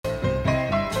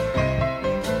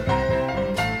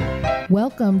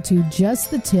Welcome to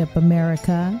Just the Tip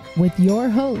America with your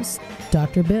host,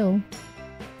 Dr. Bill.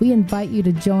 We invite you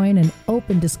to join an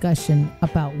open discussion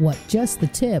about what just the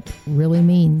tip really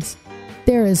means.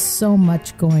 There is so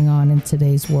much going on in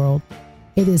today's world.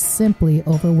 It is simply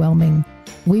overwhelming.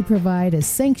 We provide a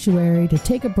sanctuary to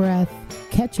take a breath,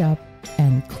 catch up,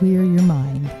 and clear your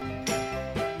mind.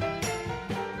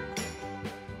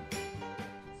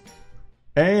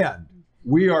 And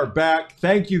we are back.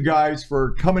 Thank you guys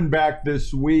for coming back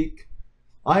this week.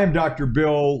 I am Dr.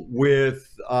 Bill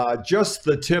with Just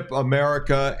the Tip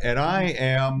America, and I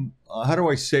am, how do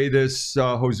I say this,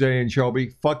 Jose and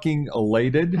Shelby? Fucking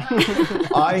elated.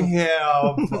 I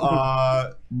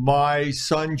have my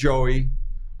son, Joey,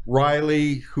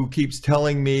 Riley, who keeps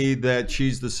telling me that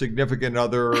she's the significant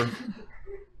other,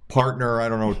 partner, I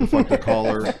don't know what the fuck to call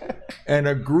her, and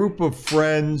a group of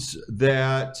friends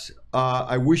that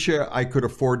I wish I could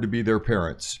afford to be their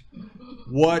parents.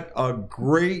 What a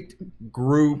great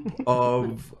group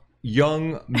of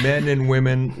young men and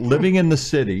women living in the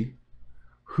city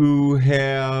who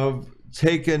have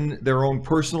taken their own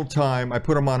personal time. I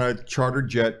put them on a chartered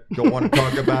jet, don't want to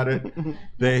talk about it.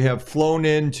 They have flown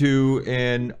into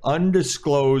an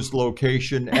undisclosed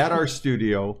location at our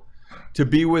studio to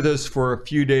be with us for a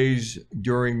few days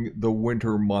during the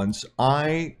winter months.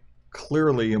 I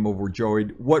clearly am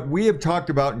overjoyed. What we have talked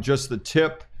about in Just the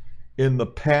Tip in the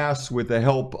past with the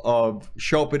help of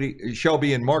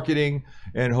Shelby in marketing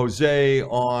and Jose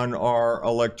on our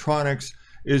electronics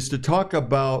is to talk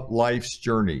about life's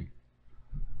journey.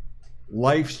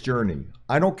 Life's journey.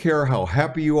 I don't care how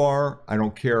happy you are. I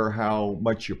don't care how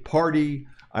much you party.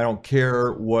 I don't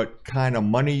care what kind of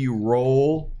money you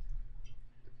roll.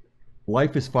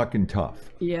 Life is fucking tough.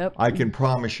 Yep. I can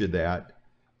promise you that.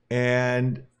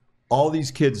 And all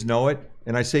these kids know it.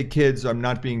 And I say kids, I'm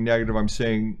not being negative. I'm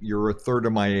saying you're a third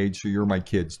of my age, so you're my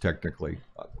kids, technically.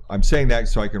 I'm saying that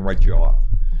so I can write you off.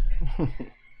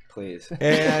 Please.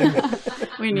 And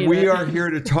we it. are here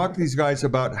to talk to these guys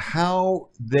about how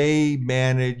they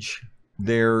manage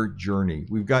their journey.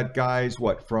 We've got guys,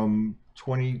 from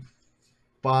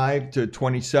 25 to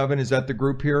 27? Is that the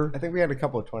group here? I think we had a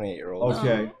couple of 28-year-olds.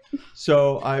 Okay.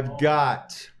 So I've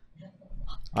got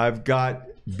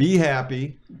Be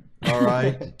Happy, all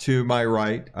right, to my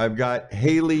right. I've got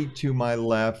Haley to my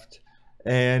left.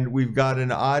 And we've got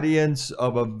an audience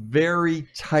of a very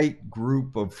tight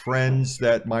group of friends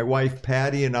that my wife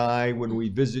Patty and I, when we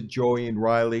visit Joey and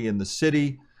Riley in the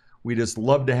city, we just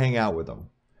love to hang out with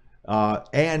them.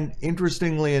 And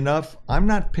interestingly enough, I'm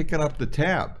not picking up the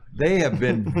tab. They have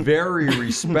been very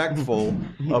respectful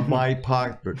of my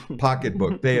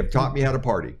pocketbook. They have taught me how to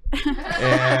party.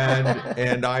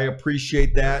 And I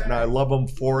appreciate that, and I love them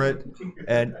for it.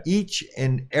 And each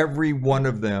and every one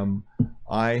of them,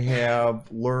 I have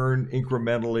learned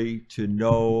incrementally to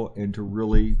know and to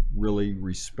really, really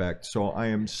respect. So I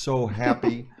am so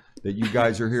happy that you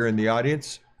guys are here in the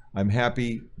audience. I'm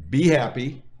happy. Be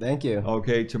happy. Thank you.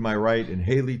 Okay, to my right, and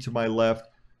Haley to my left.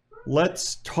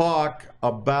 Let's talk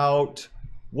about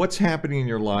what's happening in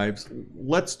your lives.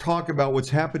 Let's talk about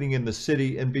what's happening in the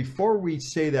city. And before we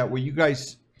say that, will you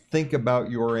guys think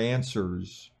about your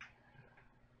answers?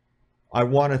 I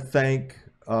want to thank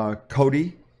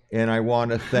Cody, and I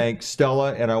want to thank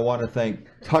Stella, and I want to thank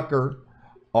Tucker,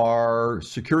 our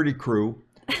security crew,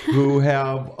 who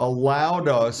have allowed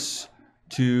us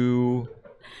to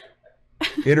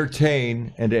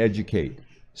entertain and to educate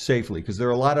safely, because there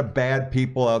are a lot of bad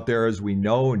people out there, as we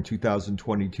know, in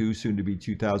 2022, soon to be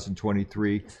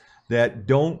 2023, that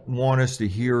don't want us to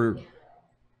hear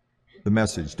the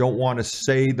message, don't want to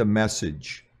say the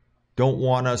message, don't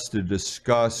want us to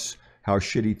discuss how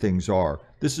shitty things are.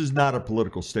 This is not a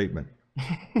political statement.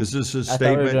 This is a statement.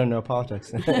 I thought we don't know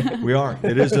politics. We aren't.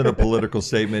 It isn't a political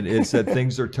statement. It's that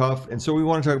things are tough. And so we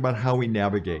want to talk about how we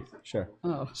navigate. Sure.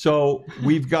 Oh. So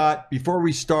we've got, before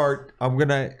we start, I'm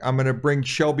gonna bring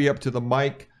Shelby up to the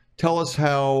mic. Tell us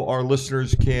how our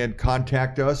listeners can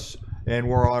contact us. And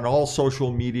we're on all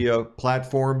social media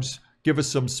platforms. Give us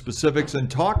some specifics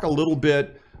and talk a little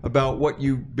bit about what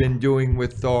you've been doing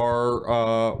with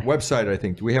our website, I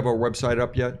think. Do we have our website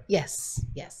up yet? Yes.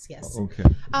 Okay.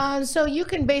 So you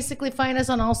can basically find us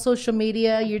on all social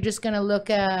media. You're just going to look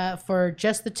for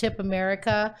Just the Tip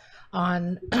America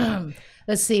on,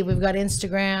 let's see, we've got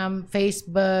Instagram,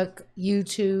 Facebook,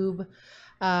 YouTube,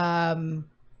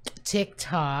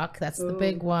 TikTok. That's the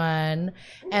big one.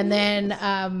 And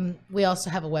then we also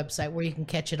have a website where you can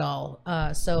catch it all.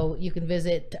 So you can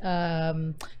visit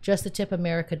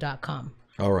justthetipamerica.com.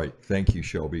 All right. Thank you,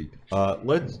 Shelby.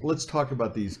 Let's talk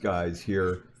about these guys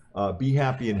here. Be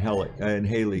Happy and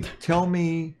Haley. Tell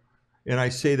me and I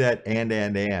say that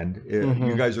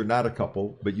you guys are not a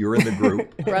couple, but you're in the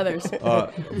group. Brothers.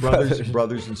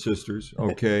 Brothers and sisters.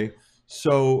 Okay.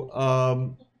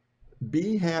 So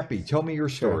be happy. Tell me your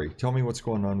story. Sure. Tell me what's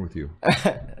going on with you.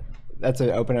 That's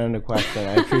an open-ended question.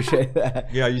 I appreciate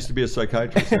that. Yeah, I used to be a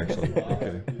psychiatrist, actually.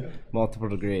 Okay. Multiple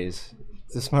degrees.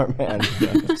 It's a smart man.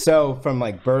 So from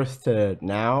like birth to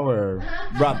now, or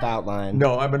rough outline?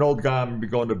 No, I'm an old guy. I'm going to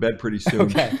be going to bed pretty soon.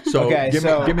 Okay. So, Okay, give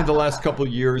me the last couple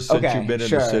of years since you've been in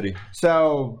the city.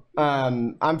 So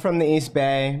I'm from the East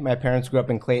Bay. My parents grew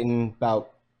up in Clayton,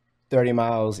 about 30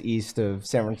 miles east of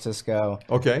San Francisco.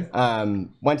 Okay.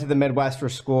 Went to the Midwest for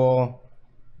school,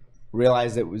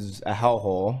 realized it was a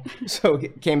hellhole, so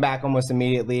came back almost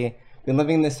immediately. Been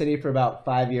living in the city for about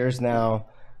 5 years now.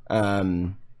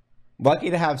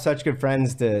 Lucky to have such good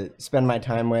friends to spend my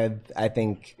time with. I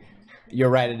think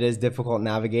you're right, it is difficult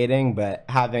navigating, but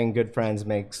having good friends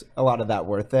makes a lot of that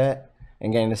worth it.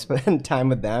 And getting to spend time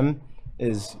with them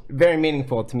is very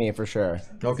meaningful to me, for sure.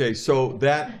 Okay, so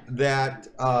that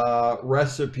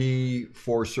recipe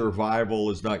for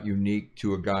survival is not unique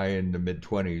to a guy in the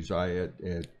mid-20s.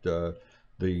 At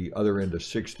the other end of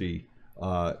 60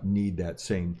 need that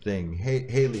same thing. Hey,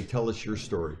 Haley, tell us your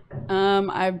story.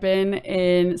 I've been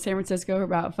in San Francisco for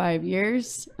about 5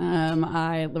 years.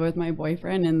 I live with my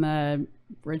boyfriend in the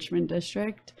Richmond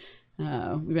district.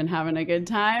 We've been having a good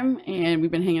time, and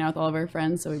we've been hanging out with all of our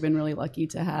friends, so we've been really lucky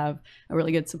to have a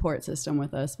really good support system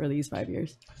with us for these 5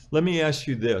 years. Let me ask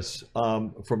you this,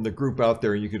 from the group out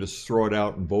there, you can just throw it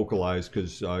out and vocalize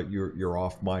because you're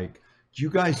off mic. Do you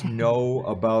guys know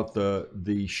about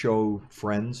the show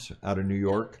Friends out of New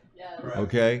York? Yes.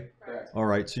 Okay. Correct. All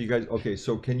right. So you guys, okay.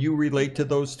 So can you relate to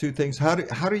those two things? How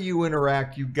do you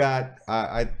interact? You got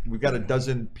we've got a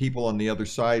dozen people on the other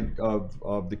side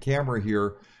of the camera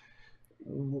here.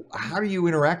 How do you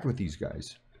interact with these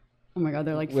guys? Oh my God,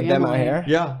 they're like With family. them out here?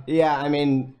 Yeah. Yeah, I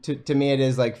mean, to me it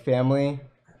is like family.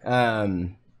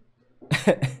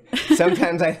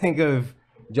 Sometimes I think of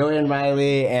Joey and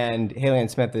Riley and Haley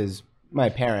and Smith as my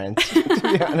parents, to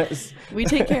be honest. We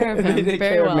take care of him They take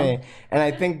very care well. of me. And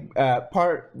I think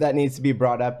part that needs to be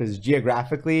brought up is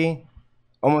geographically,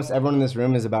 almost everyone in this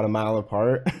room is about a mile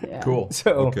apart. Yeah. Cool.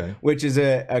 So, okay. which is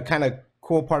a kind of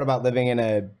cool part about living in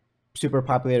a super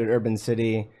populated urban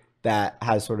city that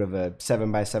has sort of a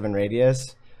 7x7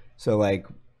 radius. So like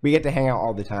we get to hang out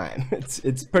all the time.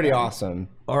 It's pretty awesome.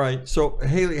 All right. So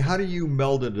Haley, how do you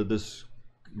meld into this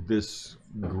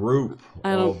group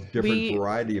of different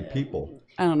variety of people?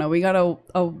 I don't know. We got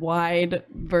a wide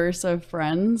verse of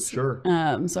friends. Sure.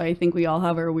 So I think we all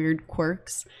have our weird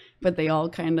quirks, but they all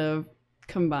kind of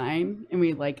combine, and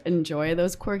we like enjoy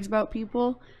those quirks about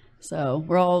people. So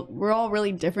we're all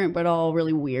really different, but all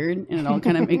really weird, and it all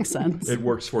kind of makes sense. It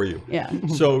works for you. Yeah.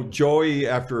 So Joey,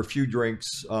 after a few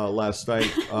drinks last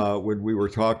night, when we were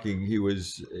talking, he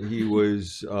was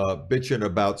bitching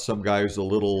about some guy who's a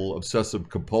little obsessive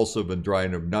compulsive and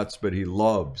driving him nuts, but he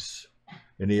loves,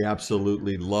 and he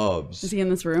absolutely loves. Is he in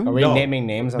this room? Are we No. naming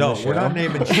names on No, the show? we're not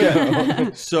naming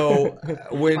shit. So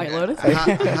White Lotus?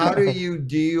 how do you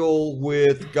deal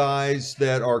with guys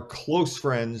that are close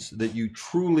friends that you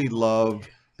truly love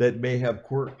that may have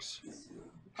quirks?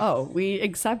 Oh, we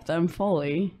accept them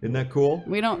fully. Isn't that cool?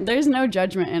 There's no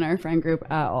judgment in our friend group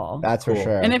at all. That's for Cool.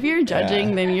 sure. And if you're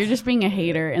judging, then you're just being a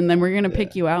hater, and then we're going to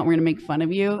pick you out, and we're going to make fun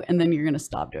of you, and then you're going to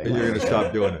stop doing And it. you're going to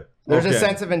stop doing it. There's Okay. a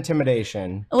sense of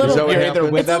intimidation. A little Is that what You're bit. either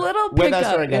happens? with It's a us, little with us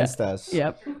pickup, or against us.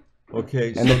 Yep.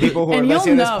 Okay. And the people who are And you'll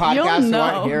listening to this know- podcast you'll who know.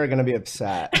 aren't here are going to be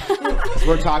upset. 'Cause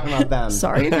we're talking about them.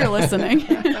 Sorry if you're listening.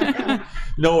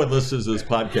 No one listens to this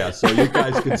podcast, so you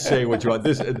guys can say what you want.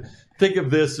 Think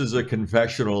of this as a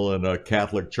confessional in a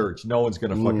Catholic church. No one's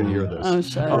going to fucking hear this. Oh,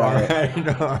 shut All up.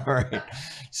 right, all right.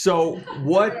 So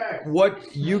what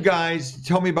you guys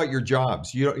tell me about your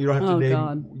jobs? You don't have to Oh, name.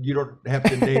 God. You don't have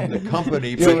to name the company.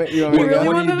 You But want me- you want me to what go? are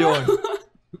wanna you know?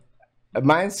 doing?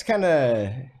 Mine's kind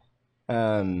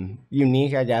of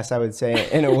unique, I guess I would say,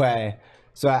 in a way.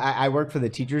 So I work for the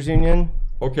teachers union.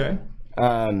 Okay.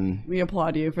 We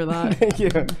applaud you for that. Thank you.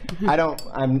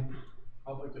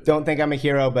 Don't think I'm a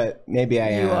hero, but maybe I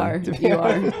am. You are. to be You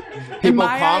are. honest. In People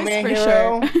my call eyes, me a for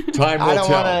hero. sure. Time I will don't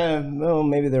tell. want to. Oh,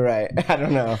 maybe they're right. I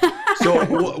don't know. So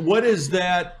what is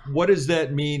that? What does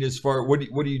that mean as far? What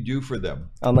do you do for them?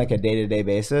 On like a day-to-day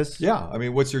basis. Yeah. I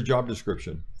mean, what's your job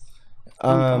description?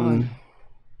 Um,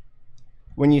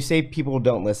 when you say people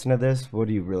don't listen to this, what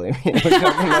do you really mean? We're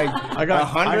talking like I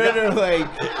got 100 or like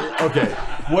okay.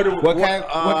 What kind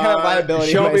of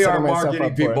liability? Show am I me setting our myself marketing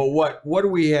up for? people. What do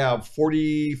we have?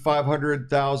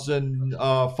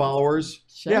 4,500,000 followers.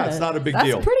 Shit. Yeah, it's not a big That's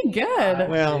deal. pretty good.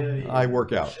 Well, I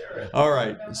work out. All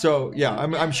right. So yeah,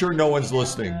 I'm sure no one's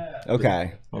listening.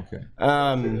 Okay. Okay.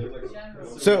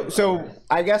 So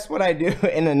I guess what I do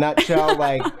in a nutshell,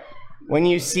 like when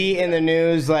you see in the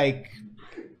news, like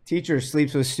teacher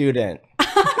sleeps with student.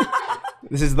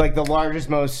 This is like the largest,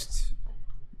 most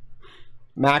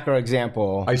macro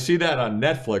example. I see that on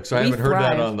Netflix. I haven't heard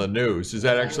that on the news. Is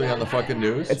that actually on the fucking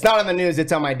news? It's not on the news.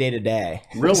 It's on my day-to-day.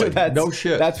 Really? So No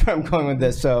shit. That's where I'm going with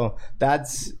this. So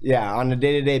that's, yeah, on a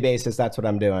day-to-day basis, that's what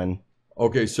I'm doing.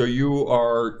 Okay, so you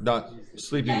are not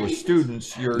sleeping with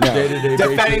students. You're day-to-day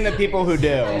defending basis. the people who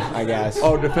do, I guess.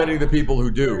 Oh, defending the people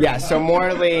who do. Yeah, so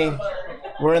morally,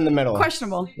 we're in the middle.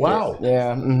 Questionable. Wow.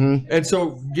 Yeah. Mm-hmm. And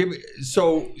so, give me.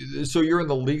 So you're in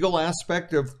the legal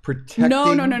aspect of protecting.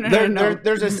 No.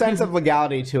 There's a sense of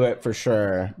legality to it for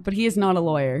sure. But he is not a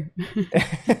lawyer.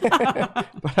 But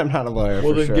I'm not a lawyer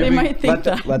Well, for then sure. give They me- might think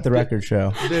that. Let the record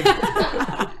show.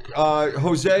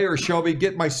 Jose or Shelby,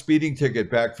 get my speeding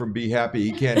ticket back from Be Happy.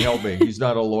 He can't help me. He's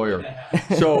not a lawyer.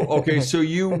 So okay, so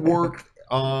you work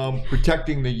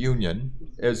protecting the union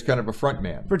as kind of a front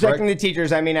man. Protecting correct? the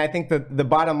teachers. I mean, I think the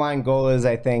bottom line goal is,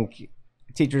 I think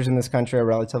teachers in this country are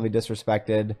relatively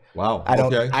disrespected. Wow. I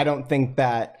don't. Okay. I don't think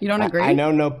that. You don't agree? I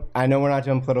know we're not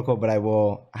doing political, but I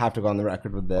will have to go on the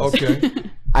record with this. Okay.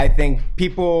 I think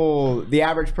the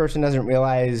average person doesn't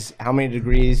realize how many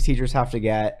degrees teachers have to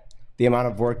get, the amount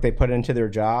of work they put into their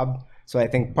job. So I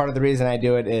think part of the reason I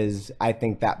do it is I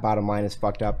think that bottom line is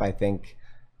fucked up. I think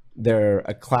they're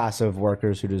a class of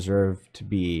workers who deserve to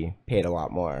be paid a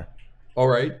lot more. All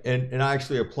right, and I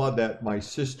actually applaud that. My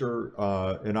sister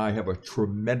and I have a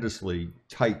tremendously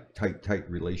tight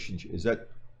relationship. Is that a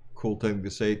cool thing to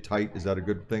say? Tight? Is that a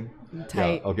good thing?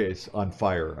 Tight. Yeah, okay, it's on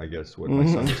fire, I guess, what my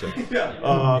son would say.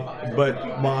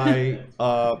 But my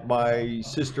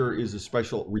sister is a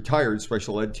retired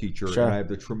special ed teacher, Sure. and I have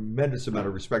the tremendous amount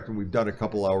of respect, and we've done a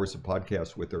couple hours of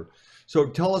podcasts with her. So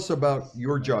tell us about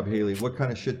your job, Haley. What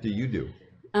kind of shit do you do?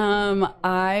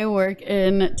 I work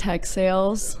in tech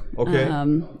sales. Okay.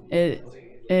 It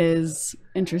is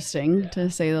interesting to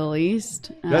say the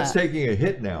least. That's taking a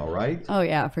hit now, right? Oh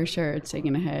yeah, for sure. It's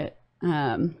taking a hit.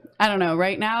 I don't know.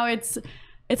 Right now it's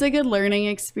a good learning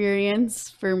experience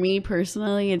for me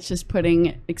personally. It's just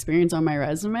putting experience on my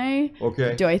resume.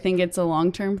 Okay. Do I think it's a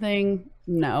long-term thing?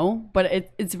 No, but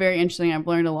it's very interesting. I've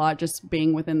learned a lot just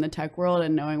being within the tech world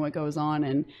and knowing what goes on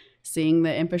and seeing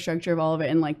the infrastructure of all of it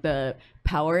and like the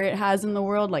power it has in the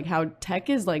world, like how tech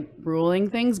is like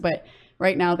ruling things. But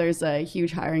right now there's a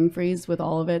huge hiring freeze with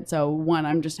all of it. So one,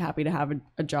 I'm just happy to have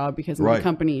a job because my Right.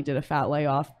 company did a fat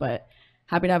layoff, but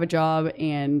happy to have a job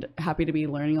and happy to be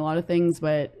learning a lot of things.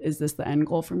 But is this the end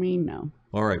goal for me? No.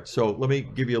 All right. So let me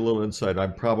give you a little insight.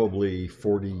 I'm probably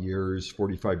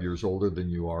 45 years older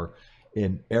than you are.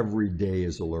 And every day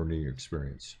is a learning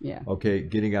experience. Yeah. Okay.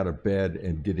 Getting out of bed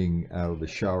and getting out of the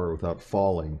shower without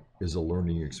falling is a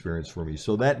learning experience for me.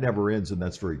 So that never ends, and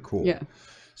that's very cool. Yeah.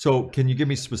 So can you give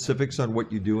me specifics on what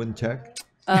you do in tech?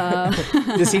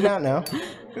 Does he not know?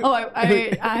 Oh,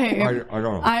 I don't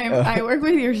know. I work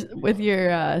with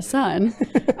your son,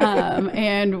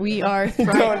 and we are You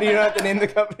don't have to name the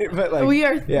company, but like we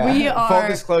are full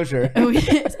disclosure.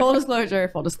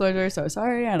 full disclosure. So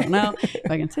sorry, I don't know if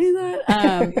I can say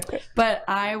that. But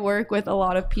I work with a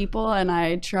lot of people, and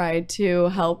I try to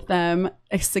help them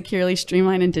securely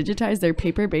streamline and digitize their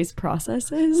paper-based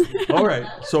processes. All right.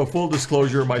 So full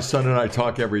disclosure, my son and I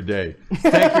talk every day.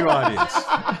 Thank you, audience.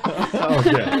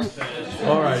 Okay.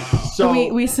 All right. So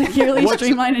we securely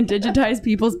streamline and digitize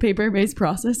people's paper-based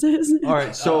processes. All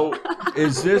right. So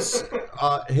is this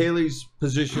Haley's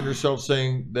position herself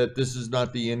saying that this is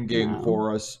not the end game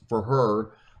for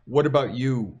her? What about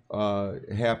you,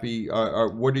 Happy?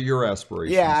 What are your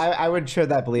aspirations? Yeah, I would share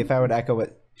that belief. I would echo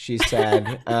what she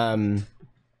said.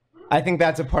 I think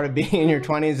that's a part of being in your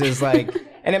 20s is like,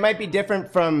 and it might be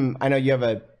different from, I know you have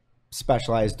a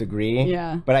specialized degree,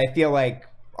 Yeah. but I feel like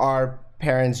our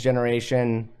parents'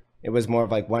 generation, it was more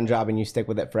of like one job and you stick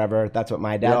with it forever. That's what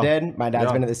my dad did. My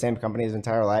dad's been at the same company his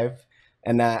entire life.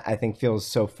 And that I think feels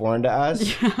so foreign to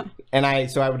us. Yeah.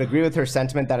 And so I would agree with her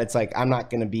sentiment that it's like, I'm not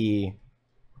going to be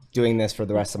doing this for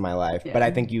the rest of my life. Yeah. But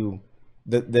I think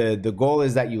the goal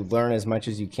is that you learn as much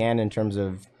as you can in terms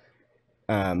of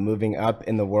moving up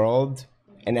in the world.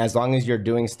 And as long as you're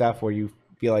doing stuff where you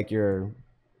feel like you're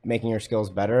making your skills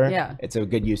better, Yeah. it's a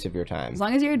good use of your time. As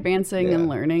long as you're advancing and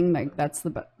learning, like that's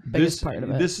the biggest part of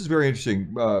it. This is very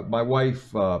interesting. My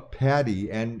wife,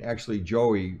 Patty, and actually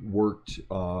Joey worked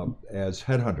as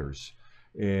headhunters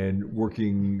and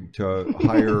working to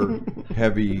hire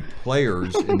heavy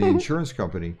players in the insurance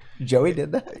company. Joey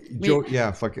did that?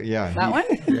 Yeah, fuck it, yeah. That one?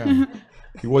 Yeah.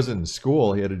 He wasn't in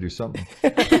school. He had to do something.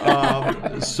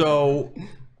 So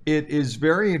it is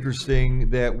very interesting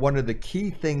that one of the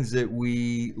key things that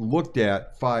we looked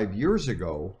at 5 years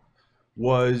ago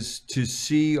was to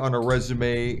see on a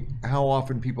resume how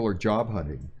often people are job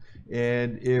hunting.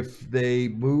 And if they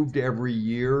moved every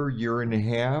year and a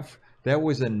half, that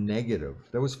was a negative.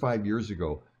 That was 5 years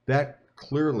ago. That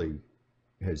clearly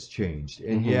has changed.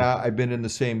 And yeah, I've been in the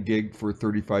same gig for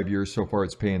 35 years. So far,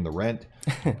 it's paying the rent.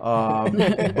 But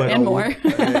And more.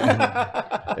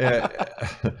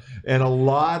 And a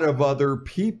lot of other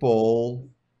people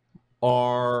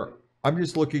are, I'm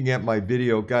just looking at my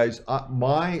video, guys.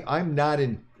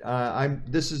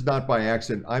 This is not by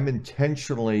accident. I'm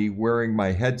intentionally wearing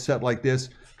my headset like this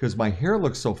because my hair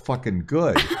looks so fucking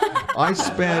good. I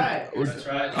spent, That's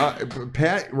right.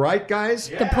 Pat, right, guys?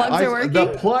 The plugs are working? The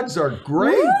plugs are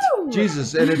great. Woo!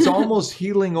 Jesus, and it's almost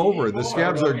healing over. The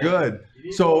scabs are good.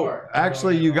 need So more.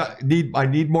 actually, I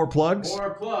need more plugs.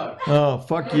 More plugs. Oh,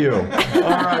 fuck you. All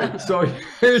right, so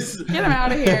here's. Get him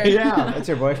out of here. Yeah. That's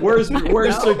your boyfriend.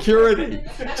 Where's security?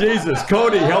 Jesus,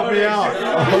 Cody, help me out.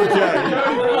 Okay.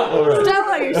 All right.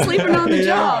 Stella, you're sleeping on the Yeah.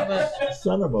 job.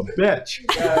 Son of a bitch.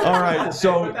 All right,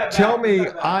 so tell me,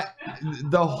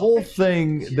 the whole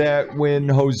thing that when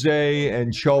Jose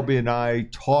and Shelby and I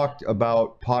talked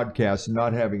about podcasts and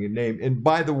not having a name, and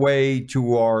by the way,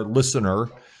 to our listener,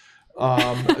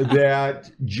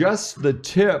 that Just the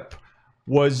Tip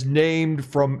was named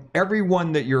from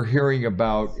everyone that you're hearing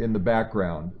about in the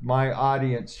background. My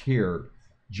audience here,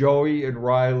 Joey and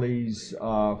Riley's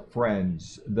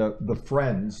friends, the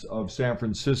friends of San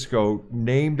Francisco,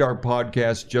 named our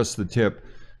podcast Just the Tip,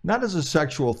 not as a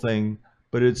sexual thing,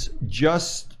 but it's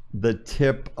just the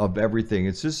tip of everything.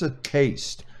 It's just a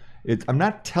taste. I'm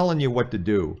not telling you what to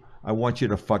do. I want you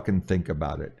to fucking think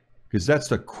about it. Because that's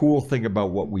the cool thing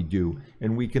about what we do.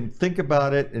 And we can think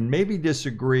about it and maybe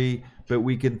disagree, but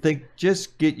we can think,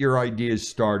 just get your ideas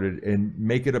started and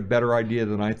make it a better idea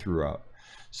than I threw out.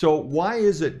 So why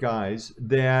is it, guys,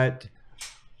 that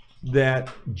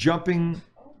jumping,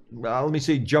 let me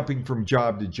say jumping from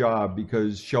job to job,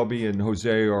 because Shelby and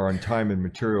Jose are on time and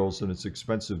materials and it's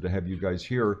expensive to have you guys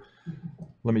here.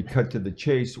 Let me cut to the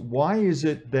chase. Why is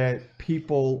it that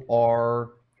people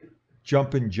are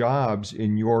jumping jobs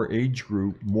in your age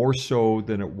group more so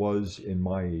than it was in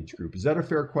my age group? Is that a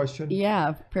fair question?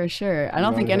 Yeah, for sure. I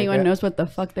don't think wanna take anyone that? knows what the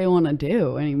fuck they want to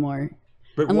do anymore.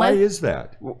 But why is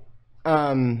that?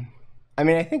 I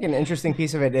mean, I think an interesting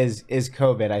piece of it is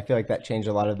COVID. I feel like that changed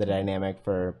a lot of the dynamic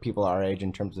for people our age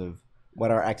in terms of what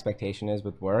our expectation is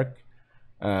with work.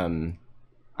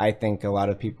 I think a lot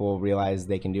of people realize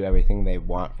they can do everything they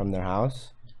want from their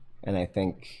house. And I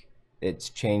think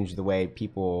it's changed the way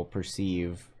people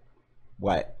perceive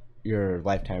what your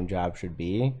lifetime job should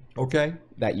be. Okay.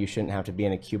 That you shouldn't have to be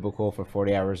in a cubicle for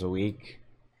 40 hours a week,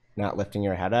 not lifting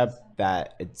your head up,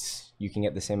 that you can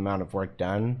get the same amount of work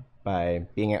done by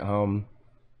being at home,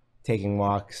 taking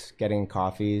walks, getting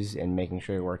coffees, and making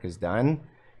sure your work is done.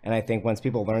 And I think once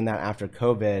people learned that after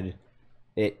COVID,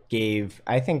 it gave,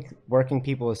 I think, working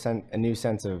people a new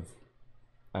sense of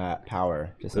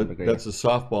power to some degree. That's a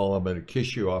softball. I'm going to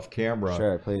kiss you off camera.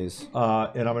 Sure, please.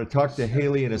 And I'm going to talk to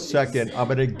Haley in a second. I'm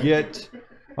going to get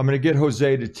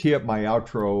Jose to tee up my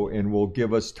outro, and will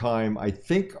give us time. I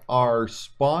think our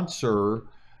sponsor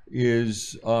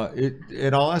is,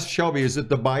 and I'll ask Shelby, is it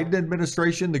the Biden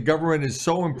administration? The government is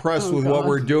so impressed with what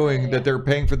we're doing that they're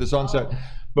paying for this onset.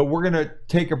 But we're going to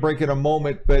take a break in a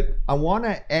moment. But I want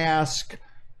to ask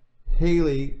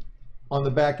Haley on the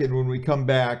back end when we come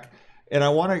back, and I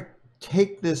want to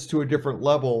take this to a different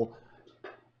level.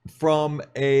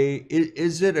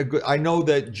 Is it a good, I know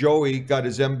that Joey got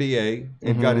his MBA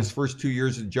and got his first 2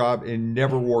 years of job and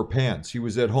never wore pants. He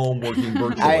was at home working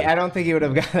virtually. I don't think he would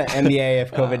have got an MBA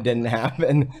if COVID didn't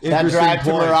happen. That Interesting drive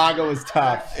to point. Moraga was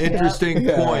tough. Interesting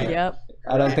point. Yep.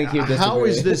 I don't think you disagree. How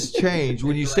has this changed?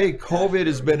 When you say COVID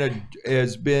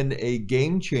has been a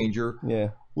game changer, Yeah.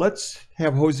 let's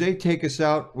have Jose take us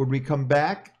out. When we come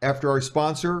back after our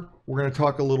sponsor, we're going to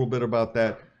talk a little bit about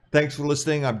that. Thanks for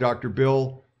listening. I'm Dr.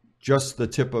 Bill, Just the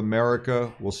Tip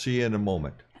America. We'll see you in a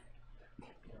moment.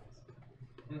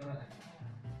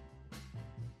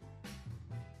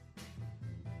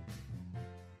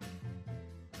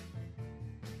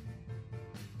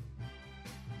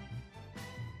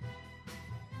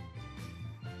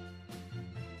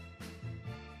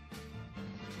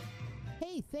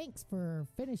 Hey, thanks for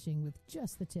finishing with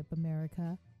Just the Tip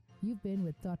America. You've been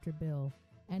with Dr. Bill,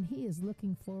 and he is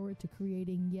looking forward to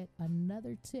creating yet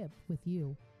another tip with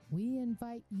you. We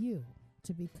invite you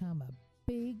to become a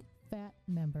big fat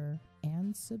member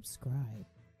and subscribe.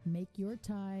 Make your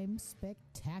time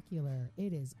spectacular.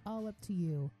 It is all up to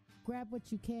you. Grab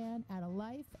what you can out of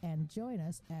life and join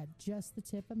us at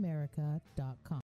justthetipamerica.com.